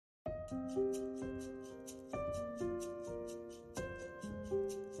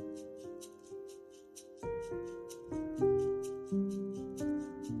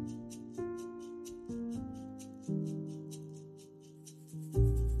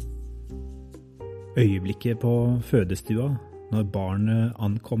Øyeblikket på fødestua, når barnet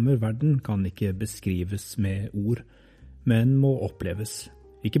ankommer verden, kan ikke beskrives med ord, men må oppleves.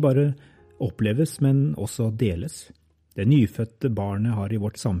 Ikke bare oppleves, men også deles. Det nyfødte barnet har i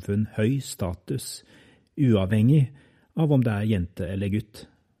vårt samfunn høy status, uavhengig av om det er jente eller gutt.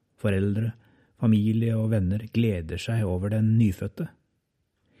 Foreldre, familie og venner gleder seg over den nyfødte.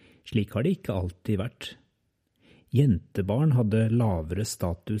 Slik har det ikke alltid vært. Jentebarn hadde lavere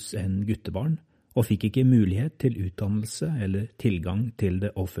status enn guttebarn, og fikk ikke mulighet til utdannelse eller tilgang til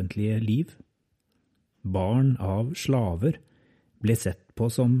det offentlige liv. Barn av slaver ble sett på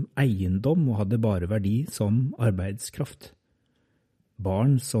som eiendom og hadde bare verdi som arbeidskraft.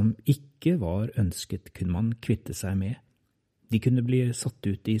 Barn som ikke var ønsket kunne man kvitte seg med. De kunne bli satt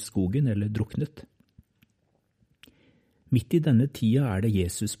ut i skogen eller druknet. Midt i denne tida er det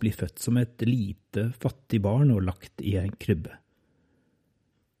Jesus blir født som et lite, fattig barn og lagt i en krybbe.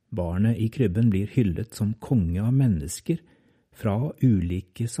 Barnet i krybben blir hyllet som konge av mennesker fra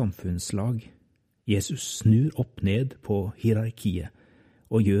ulike samfunnslag. Jesus snur opp ned på hierarkiet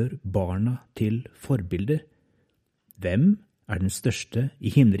og gjør barna til forbilder. Hvem er den største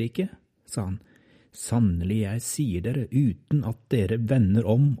i himmelriket, sa han. Sannelig, jeg sier dere, uten at dere vender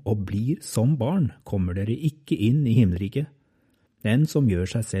om og blir som barn, kommer dere ikke inn i himmelriket. Den som gjør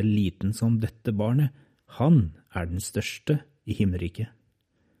seg selv liten som dette barnet, han er den største i himmelriket.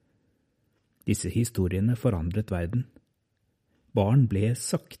 Disse historiene forandret verden. Barn ble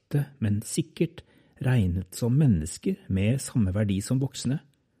sakte, men sikkert regnet som mennesker med samme verdi som voksne.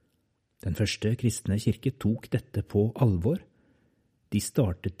 Den første kristne kirke tok dette på alvor. De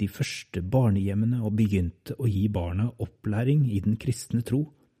startet de første barnehjemmene og begynte å gi barna opplæring i den kristne tro.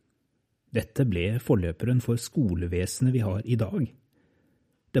 Dette ble forløperen for skolevesenet vi har i dag.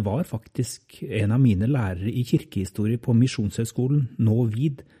 Det var faktisk en av mine lærere i kirkehistorie på Misjonshøgskolen, nå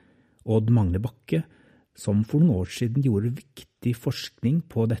Vid, Odd Magne Bakke, som for noen år siden gjorde viktig forskning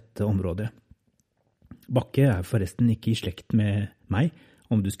på dette området. Bakke er forresten ikke i slekt med meg,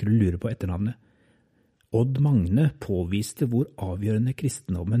 om du skulle lure på etternavnet. Odd Magne påviste hvor avgjørende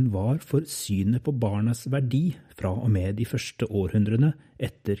kristendommen var for synet på barnas verdi fra og med de første århundrene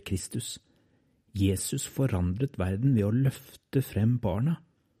etter Kristus. Jesus forandret verden ved å løfte frem barna.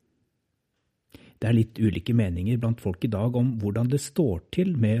 Det er litt ulike meninger blant folk i dag om hvordan det står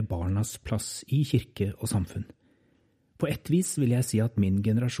til med barnas plass i kirke og samfunn. På et vis vil jeg si at min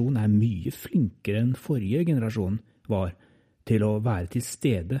generasjon er mye flinkere enn forrige generasjon var til å være til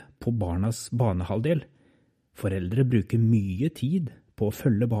stede på barnas banehalvdel. Foreldre bruker mye tid på å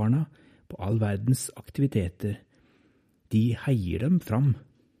følge barna på all verdens aktiviteter. De heier dem fram.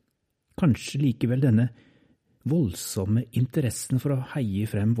 Kanskje likevel denne voldsomme interessen for å heie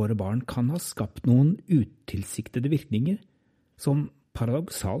frem våre barn kan ha skapt noen utilsiktede virkninger, som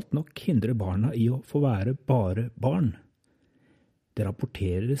paradoksalt nok hindrer barna i å få være bare barn. Det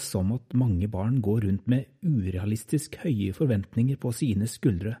rapporteres som at mange barn går rundt med urealistisk høye forventninger på sine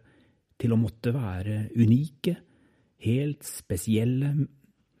skuldre, til å måtte være unike, helt spesielle.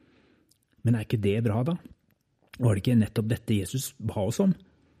 Men er ikke det bra da? Var det ikke nettopp dette Jesus ba oss om?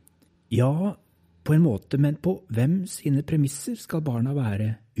 Ja, på en måte, men på hvem sine premisser skal barna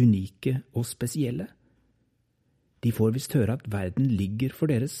være unike og spesielle? De får visst høre at verden ligger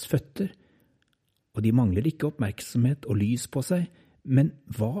for deres føtter, og de mangler ikke oppmerksomhet og lys på seg, men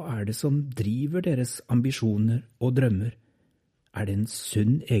hva er det som driver deres ambisjoner og drømmer? Er det en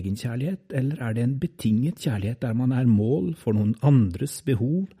sunn egenkjærlighet, eller er det en betinget kjærlighet der man er mål for noen andres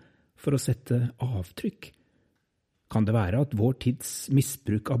behov for å sette avtrykk? Kan det være at vår tids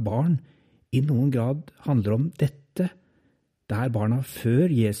misbruk av barn i noen grad handler om dette, der barna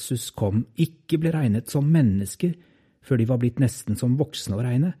før Jesus kom ikke ble regnet som mennesker før de var blitt nesten som voksne å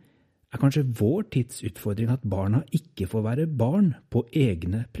regne, er kanskje vår tids utfordring at barna ikke får være barn på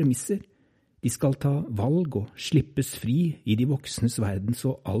egne premisser. De skal ta valg og slippes fri i de voksnes verden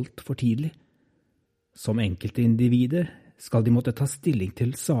så alt for tidlig. Som enkelte individer skal de måtte ta stilling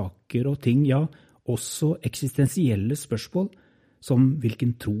til saker og ting, ja, også eksistensielle spørsmål, som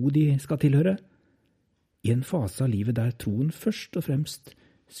hvilken tro de skal tilhøre. I en fase av livet der troen først og fremst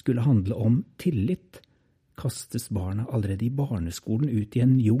skulle handle om tillit, kastes barna allerede i barneskolen ut i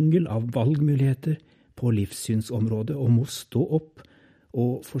en jungel av valgmuligheter på livssynsområdet og må stå opp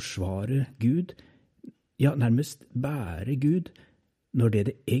og forsvare Gud, ja, nærmest bære Gud, når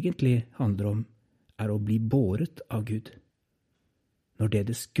det egentlig handler om er å bli båret av Gud. når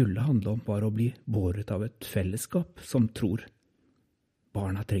det skulle handle om var å bli båret av et fellesskap som tror.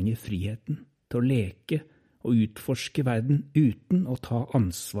 Barna trenger friheten til å leke og utforske verden uten å ta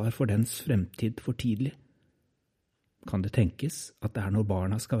ansvar for dens fremtid for tidlig. Kan det tenkes at det når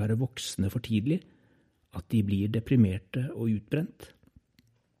barna skal være voksne for tidlig, at de blir deprimerte og utbrent?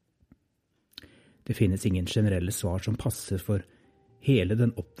 Det finnes ingen generelle svar som passer for hele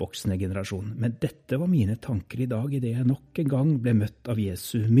den oppvoksende generasjonen, men dette var mine tanker i dag i det jeg nok en gang ble møtt av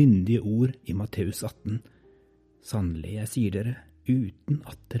Jesu myndige ord i Matteus 18. Sannelig, jeg sier dere, uten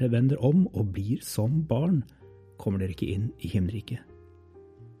at dere vender om og blir som barn, kommer dere ikke inn i himmelriket.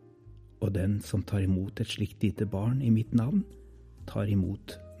 Og den som tar imot et slikt lite barn i mitt navn, tar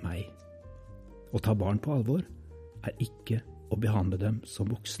imot meg. Å ta barn på alvor er ikke å behandle dem som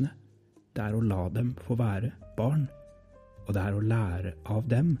voksne. Det er å la dem få være barn, og det er å lære av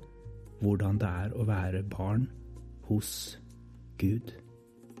dem hvordan det er å være barn hos Gud.